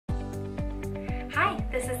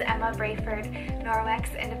this is Emma.Braford,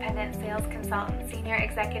 Norwex Independent Sales Consultant, Senior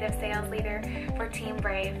Executive Sales Leader for Team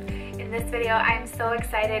Brave. In this video, I am so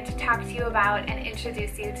excited to talk to you about and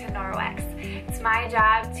introduce you to Norwex. It's my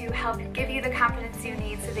job to help give you the confidence you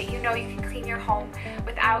need so that you know you can clean your home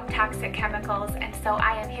without toxic chemicals, and so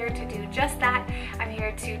I am here to do just that. I'm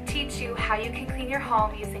here to teach you how you can clean your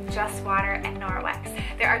home using just water and Norwex.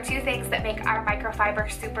 There are two things that make our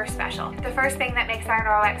microfiber super special. The first thing that makes our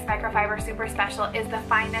Norwex microfiber super special is the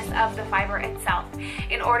fineness of the fiber itself.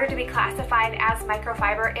 In order to be classified as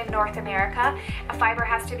microfiber in North America, a fiber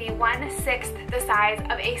has to be 1/6 the size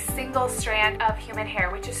of a single strand of human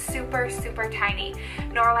hair, which is super tiny.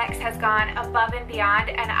 Norwex has gone above and beyond,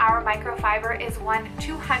 and our microfiber is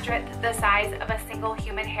 1/200th the size of a single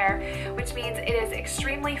human hair, which means it is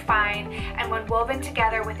extremely fine, and when woven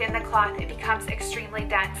together within the cloth, it becomes extremely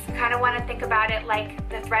dense. You kind of want to think about it like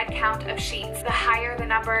the thread count of sheets. The higher the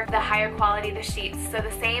number, the higher quality the sheets. So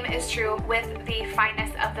the same is true with the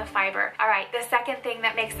fineness of the fiber. Alright, the second thing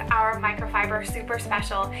that makes our microfiber super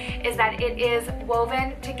special is that it is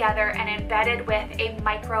woven together and embedded with a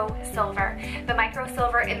microsilver. The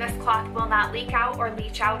microsilver in this cloth will not leak out or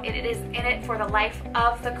leach out. It is in it for the life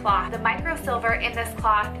of the cloth. The microsilver in this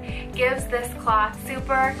cloth gives this cloth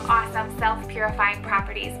super awesome self-purifying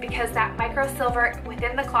properties, because that microsilver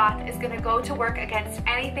within the cloth is going to go to work against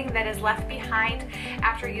anything that is left behind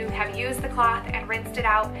after you have used the cloth and rinsed it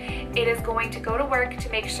out. It is going to go to work to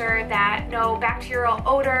make sure that no bacterial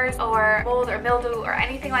odors or mold or mildew or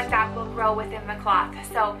anything like that will grow within the cloth.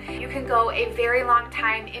 So you can go a very long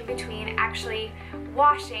time in between actually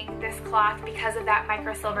washing this cloth because of that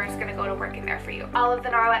microsilver is going to go to work in there for you. All of the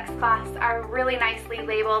Norwex cloths are really nicely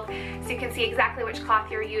labeled so you can see exactly which cloth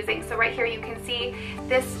you're using. So right here you can see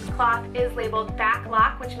this cloth is labeled back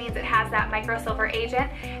lock, which means it has that microsilver agent,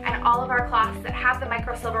 and all of our cloths that have the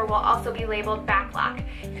microsilver will also be labeled back lock.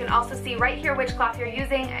 You can also see right here which cloth you're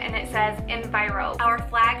using, and it says Enviro. Our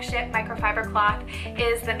flagship microfiber cloth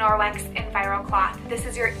is the Norwex Enviro cloth. This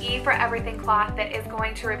is your E for everything cloth that is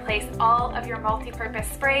going to replace all of your multi-purpose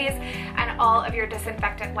sprays and all of your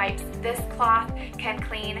disinfectant wipes. This cloth can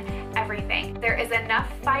clean everything. There is enough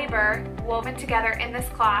fiber woven together in this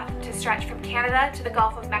cloth to stretch from Canada to the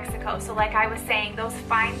Gulf of Mexico. So like I was saying, those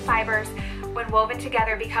fine fibers when woven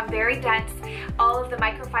together become very dense. All of the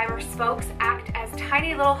microfiber spokes act as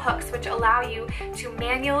tiny little hooks which allow you to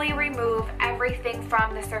manually remove everything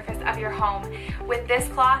from the surface of your home. With this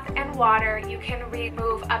cloth and water, you can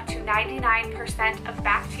remove up to 99% of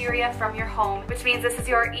bacteria from your home, which means this is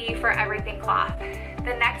your E for everything cloth.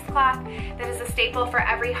 The next cloth that is a staple for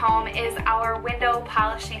every home is our window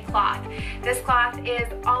polishing cloth. This cloth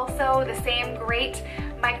is also the same great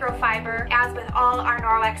microfiber as with all our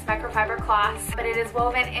Norwex microfiber cloths, but it is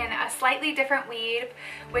woven in a slightly different weave,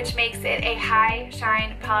 which makes it a high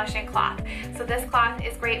shine polishing cloth. So this cloth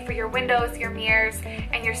is great for your windows, your mirrors,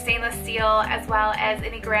 and your stainless steel, as well as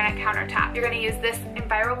any granite countertop. You're going to use this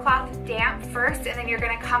Enviro cloth damp first, and then you're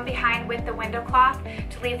going to come behind with the window cloth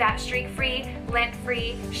to leave that streak-free,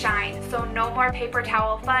 lint-free shine. So no more paper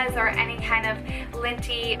towel fuzz or any kind of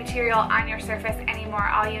linty material on your surface anymore.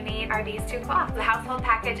 All you need are these two cloths. The household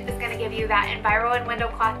package is going to give you that Enviro and window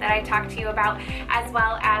cloth that I talked to you about, as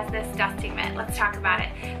well as this dusting mitt. Let's talk about it.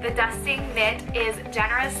 The dusting mitt is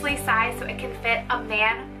generously sized so it can fit a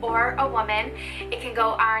man or a woman. It can go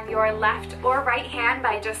on your left or right hand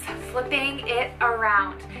by just flipping it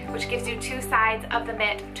around, which gives you two sides of the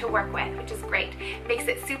mitt to work with, which is great. Makes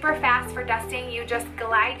it super fast for dusting. You just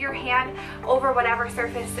glide your hand over whatever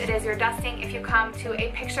surface it is you're dusting. If you come to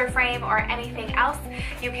a picture frame or anything else,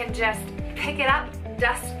 you can just pick it up,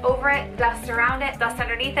 dust over it, dust around it, dust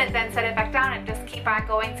underneath it, then set it back down and just keep on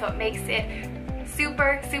going, so it makes it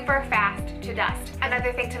super fast to dust.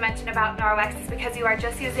 Another thing to mention about Norwex is because you are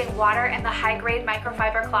just using water and the high-grade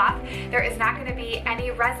microfiber cloth, there is not going to be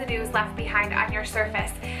any residues left behind on your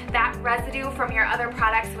surface. That residue from your other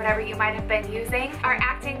products, whatever you might have been using, are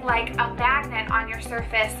acting like a magnet on your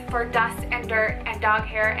surface for dust and dirt and dog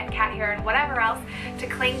hair and cat hair and whatever else to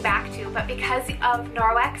cling back to. But because of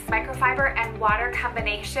Norwex microfiber and water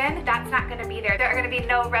combination, that's not going to be there. There are going to be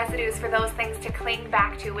no residues for those things to cling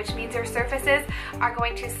back to, which means your surfaces are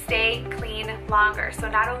going to stay clean longer. So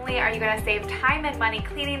not only are you going to save time and money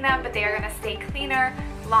cleaning them, but they are going to stay cleaner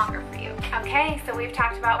longer for you. Okay, so we've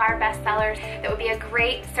talked about our best sellers that would be a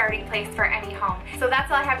great starting place for any home. So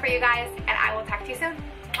that's all I have for you guys, and I will talk to you soon.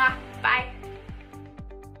 Mwah. Bye.